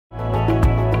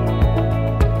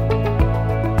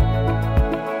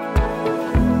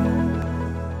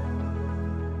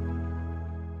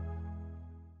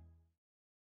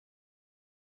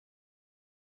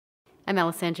I'm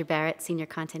Alessandra Barrett, Senior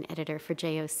Content Editor for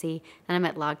JOC, and I'm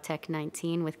at LogTech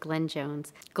 19 with Glenn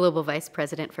Jones, Global Vice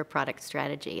President for Product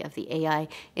Strategy of the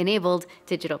AI-enabled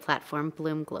digital platform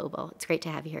Blume Global. It's great to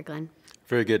have you here, Glenn.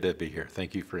 Very good to be here.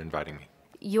 Thank you for inviting me.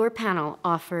 Your panel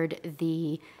offered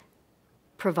the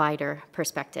provider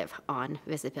perspective on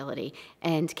visibility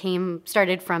and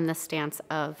started from the stance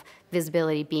of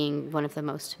visibility being one of the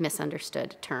most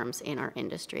misunderstood terms in our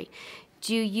industry.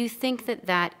 Do you think that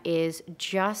that is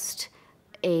just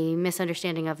a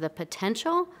misunderstanding of the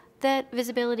potential that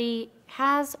visibility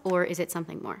has, or is it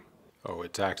something more? Oh,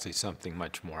 it's actually something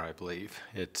much more, I believe.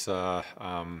 It's, the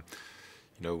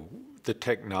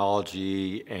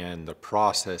technology and the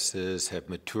processes have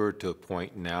matured to a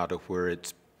point now to where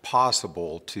it's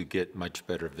possible to get much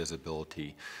better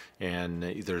visibility. And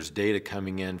there's data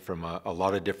coming in from a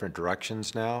lot of different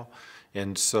directions now.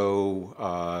 And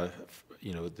so,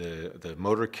 the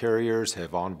motor carriers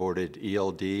have onboarded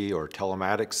ELD or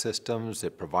telematics systems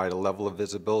that provide a level of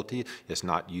visibility. It's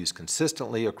not used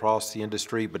consistently across the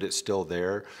industry, but it's still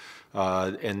there.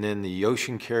 And then the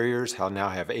ocean carriers now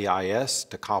have AIS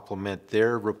to complement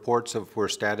their reports of where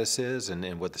status is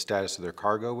and what the status of their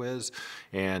cargo is.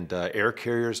 And air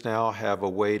carriers now have a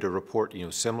way to report,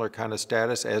 similar kind of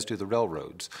status, as do the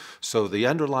railroads. So the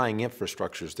underlying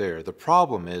infrastructure is there. The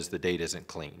problem is the data isn't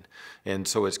clean. And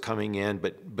so it's coming in,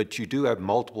 but you do have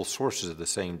multiple sources of the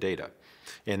same data.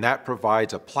 And that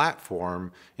provides a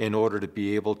platform in order to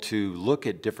be able to look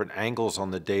at different angles on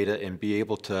the data and be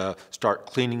able to start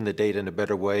cleaning the data in a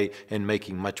better way and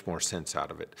making much more sense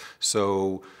out of it.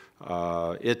 So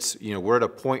we're at a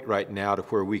point right now to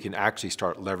where we can actually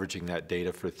start leveraging that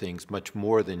data for things much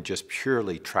more than just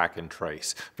purely track and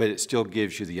trace, but it still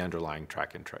gives you the underlying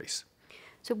track and trace.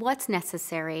 So what's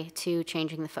necessary to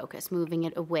changing the focus, moving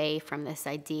it away from this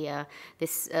idea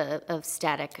of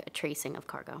static tracing of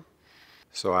cargo?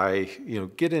 So I,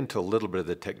 get into a little bit of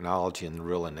the technology and the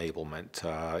real enablement.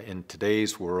 In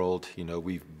today's world,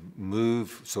 we've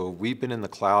moved, so we've been in the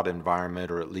cloud environment,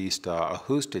 or at least a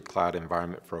hosted cloud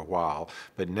environment for a while,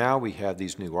 but now we have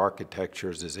these new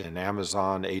architectures as in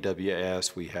Amazon,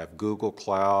 AWS, we have Google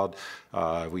Cloud,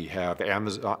 we have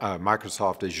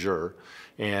Microsoft Azure,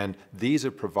 and these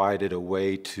have provided a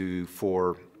way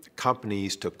for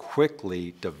companies to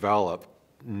quickly develop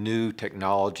new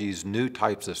technologies, new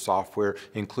types of software,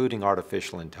 including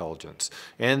artificial intelligence,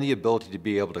 and the ability to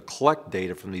be able to collect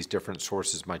data from these different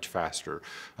sources much faster.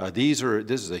 This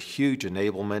is a huge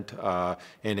enablement,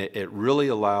 and it really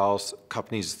allows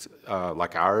companies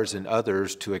like ours and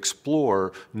others to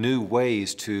explore new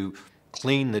ways to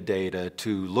clean the data,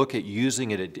 to look at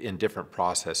using it in different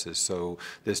processes. So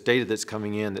this data that's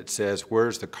coming in that says,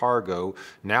 where's the cargo?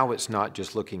 Now it's not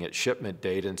just looking at shipment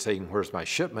data and saying, where's my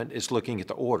shipment? It's looking at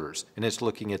the orders, and it's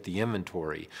looking at the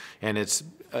inventory. And it's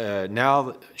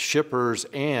now shippers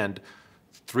and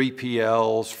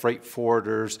 3PLs, freight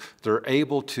forwarders, they're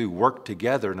able to work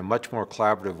together in a much more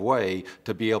collaborative way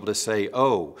to be able to say,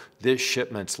 oh, this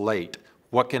shipment's late.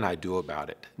 What can I do about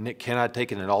it? Can I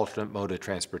take it in an alternate mode of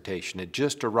transportation? It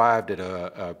just arrived at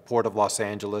a port of Los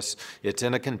Angeles. It's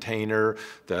in a container.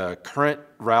 The current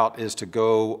route is to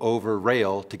go over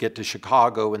rail to get to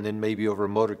Chicago and then maybe over a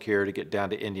motor carrier to get down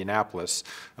to Indianapolis.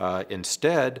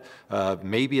 Instead,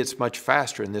 maybe it's much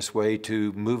faster in this way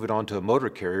to move it onto a motor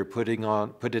carrier, put it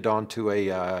onto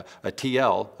a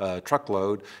TL,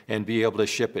 truckload, and be able to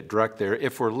ship it direct there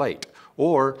if we're late.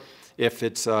 Or if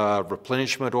it's a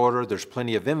replenishment order, there's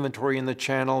plenty of inventory in the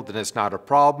channel, then it's not a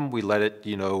problem. We let it,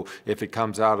 if it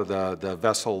comes out of the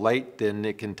vessel late, then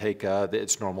it can take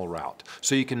its normal route.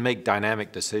 So you can make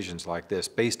dynamic decisions like this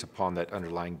based upon that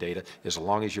underlying data, as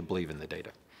long as you believe in the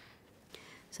data.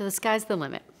 So the sky's the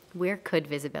limit. Where could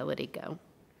visibility go?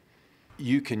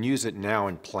 You can use it now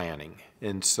in planning.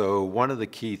 And so one of the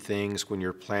key things when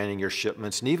you're planning your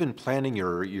shipments and even planning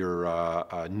your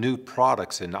new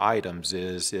products and items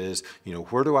is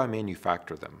where do I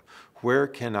manufacture them? Where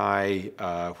do I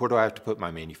have to put my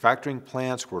manufacturing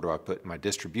plants? Where do I put my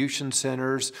distribution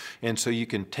centers? And so you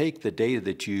can take the data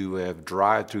that you have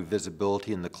derived through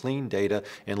visibility and the clean data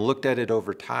and looked at it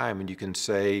over time, and you can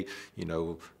say,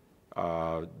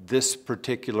 this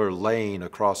particular lane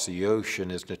across the ocean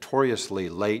is notoriously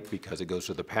late because it goes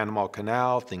through the Panama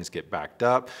Canal, things get backed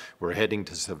up, we're heading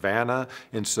to Savannah,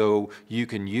 and so you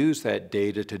can use that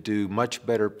data to do much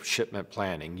better shipment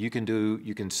planning. You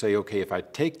can say, okay, if I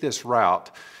take this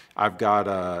route, I've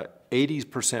got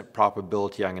 80%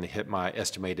 probability I'm going to hit my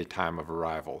estimated time of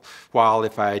arrival. While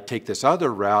if I take this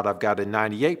other route, I've got a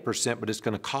 98%, but it's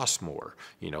going to cost more.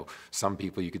 Some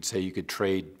people, you could say you could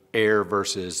trade air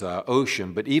versus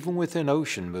ocean, but even within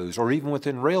ocean moves or even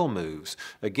within rail moves,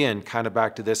 again, kind of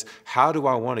back to this, how do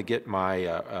I want to get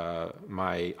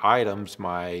my items,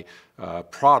 my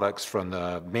products from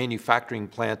the manufacturing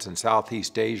plants in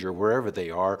Southeast Asia, or wherever they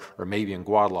are, or maybe in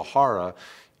Guadalajara,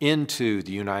 into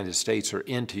the United States or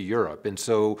into Europe. And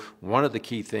so one of the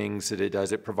key things that it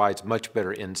does, it provides much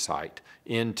better insight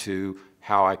into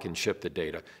how I can ship the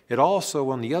data. It also,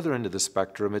 on the other end of the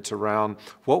spectrum, it's around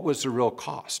what was the real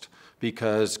cost,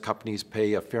 because companies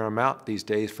pay a fair amount these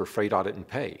days for freight, audit, and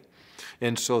pay.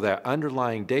 And so that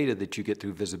underlying data that you get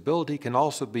through visibility can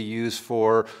also be used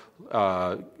for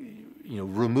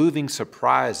removing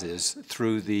surprises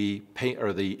through the pay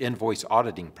or the invoice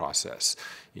auditing process.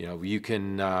 You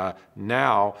can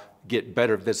now get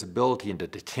better visibility into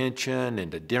detention,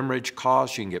 into demurrage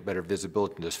costs. You can get better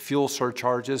visibility into fuel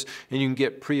surcharges, and you can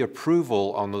get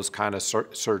pre-approval on those kind of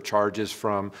surcharges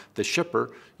from the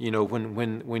shipper,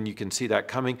 when you can see that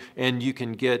coming. And you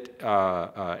can get,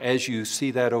 as you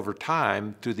see that over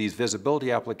time through these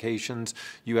visibility applications,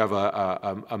 you have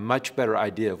a much better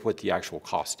idea of what the actual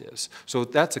cost is. So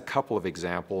that's a couple of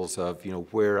examples of,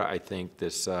 where I think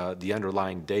this, the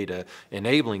underlying data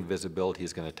enabling visibility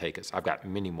is going to take us. I've got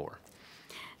many more.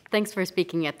 Thanks for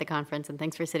speaking at the conference, and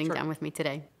thanks for sitting Sure. down with me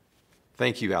today.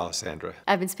 Thank you, Alessandra.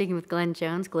 I've been speaking with Glenn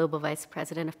Jones, Global Vice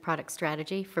President of Product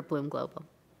Strategy for Blume Global.